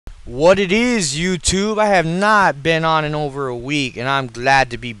What it is, YouTube? I have not been on in over a week, and I'm glad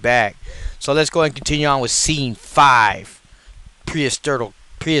to be back. So let's go and continue on with scene 5. Prehistoric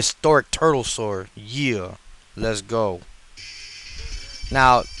Turtlesaurus. Yeah, let's go.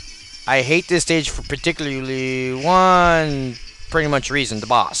 Now, I hate this stage for particularly one pretty much reason: the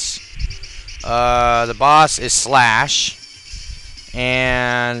boss. The boss is Slash,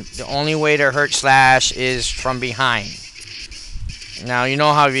 and the only way to hurt Slash is from behind. Now, you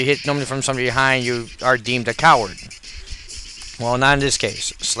know how if you hit normally from somebody behind, you are deemed a coward. Well, not in this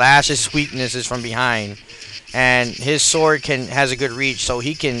case. Slash's weakness is from behind, and his sword has a good reach, so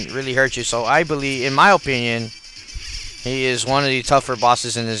he can really hurt you. So I believe, in my opinion, he is one of the tougher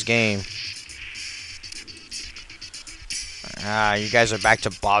bosses in this game. You guys are back to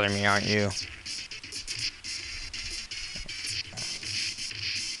bother me, aren't you?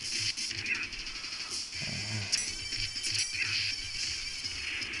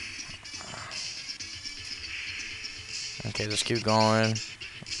 Okay, let's keep going.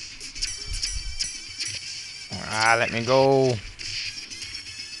 Let me go.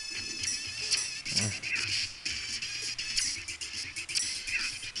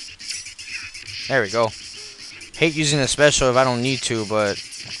 There we go. Hate using the special if I don't need to, but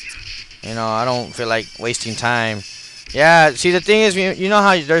you know, I don't feel like wasting time. Yeah, see, the thing is, you know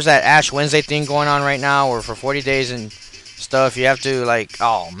how there's that Ash Wednesday thing going on right now, where for 40 days and stuff, you have to, like,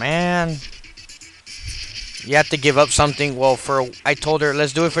 oh man, you have to give up something. Well, I told her,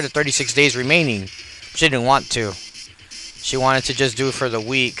 let's do it for the 36 days remaining. She didn't want to. She wanted to just do it for the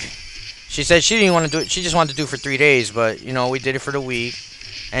week. She said she didn't want to do it. She just wanted to do it for 3 days, but, you know, we did it for the week.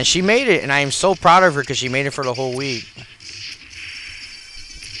 And she made it, and I am so proud of her because she made it for the whole week.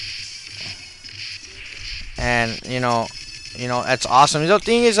 And, you know, that's awesome. The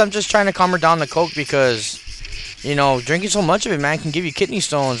thing is, I'm just trying to calm her down the coke because, you know, drinking so much of it, man, can give you kidney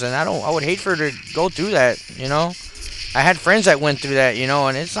stones, and I would hate for her to go through that, you know. I had friends that went through that, you know,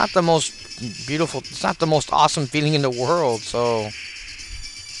 and it's not the most beautiful, it's not the most awesome feeling in the world, so.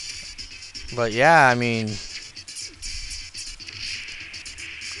 But yeah, I mean.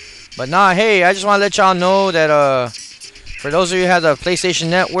 But nah, hey, I just want to let y'all know that, for those of you who have the PlayStation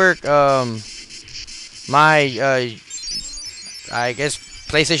Network, my, I guess,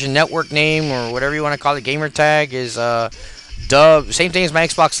 PlayStation Network name, or whatever you want to call it, gamer tag, is, Dub, same thing as my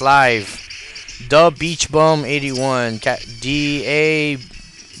Xbox Live. Dub Beach Bum 81. D-A,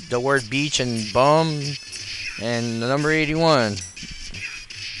 the word beach and bum, and the number 81.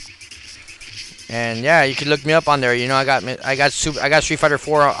 And yeah, you can look me up on there. You know, I got Street Fighter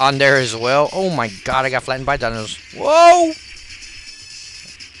 4 on there as well. Oh my God, I got flattened by dinos. Whoa!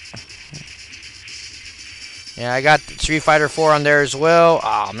 Yeah, I got Street Fighter 4 on there as well.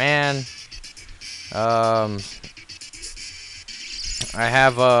 Oh man. I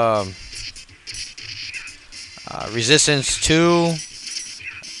have Resistance 2.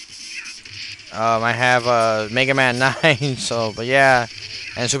 I have Mega Man 9. So, but yeah.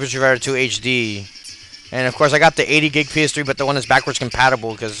 And Super Street Fighter 2 HD. And of course I got the 80 gig PS3, but the one that's backwards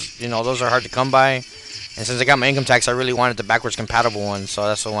compatible, because, you know, those are hard to come by. And since I got my income tax, I really wanted the backwards compatible one, so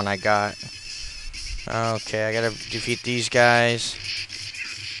that's the one I got. Okay, I gotta defeat these guys.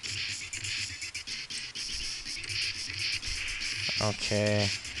 Okay.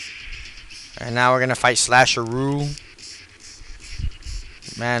 And now we're gonna fight Slasheroo.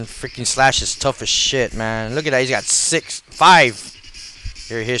 Man, freaking Slash is tough as shit, man. Look at that, he's got 5.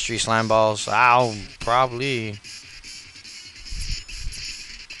 Your history, slime balls. Ow, probably.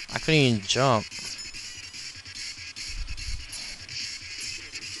 I couldn't even jump.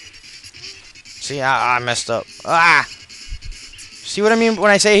 See, I messed up. Ah! See what I mean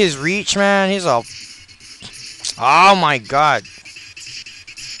when I say his reach, man? He's all. Oh my God.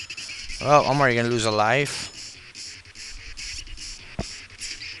 Well, I'm already gonna lose a life.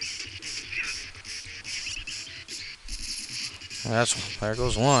 There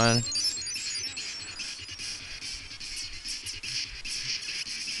goes one.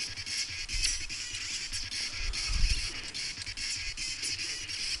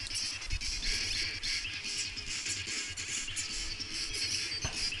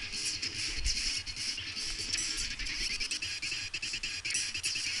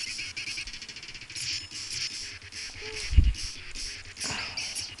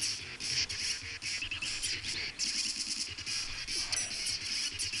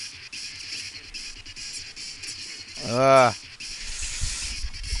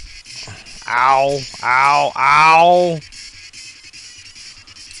 Ow, ow, ow.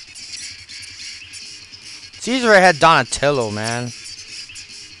 Caesar had Donatello, man.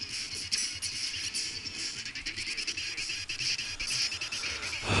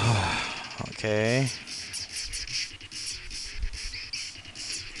 Okay.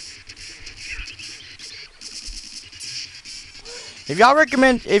 If y'all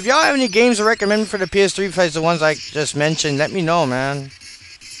have any games to recommend for the PS3 besides the ones I just mentioned, let me know, man.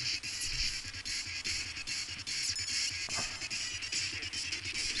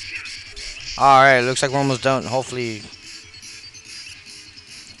 Alright, looks like we're almost done. Hopefully.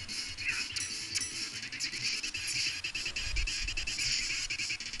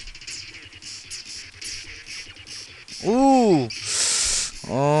 Ooh.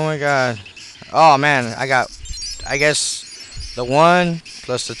 Oh my god. Oh man, I guess the 1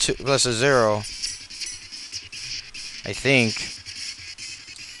 plus the 2 plus the 0. I think.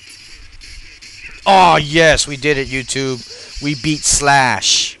 Oh yes, we did it, YouTube. We beat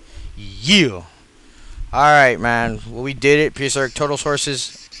Slash. Yeah. Alright, man. Well, we did it. Prehestoric Turtlesaurus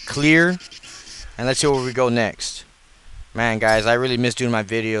is clear. And let's see where we go next. Man, guys, I really miss doing my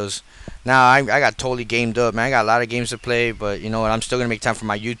videos. Now, I got totally gamed up, man. I got a lot of games to play, but you know what? I'm still going to make time for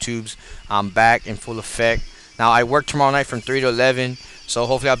my YouTubes. I'm back in full effect. Now, I work tomorrow night from 3 to 11, so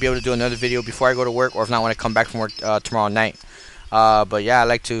hopefully I'll be able to do another video before I go to work, or if not, when I come back from work tomorrow night. But yeah, I'd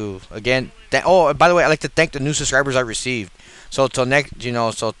like to, again, oh, by the way, I'd like to thank the new subscribers I received. So, till next,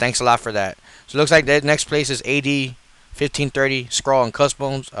 so thanks a lot for that. So, it looks like the next place is AD 1530, Scroll, and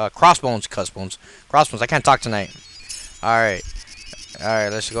Crossbones. I can't talk tonight. Alright.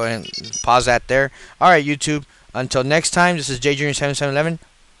 Alright, let's go ahead and pause that there. Alright, YouTube. Until next time, this is JJunior7711.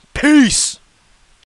 Peace!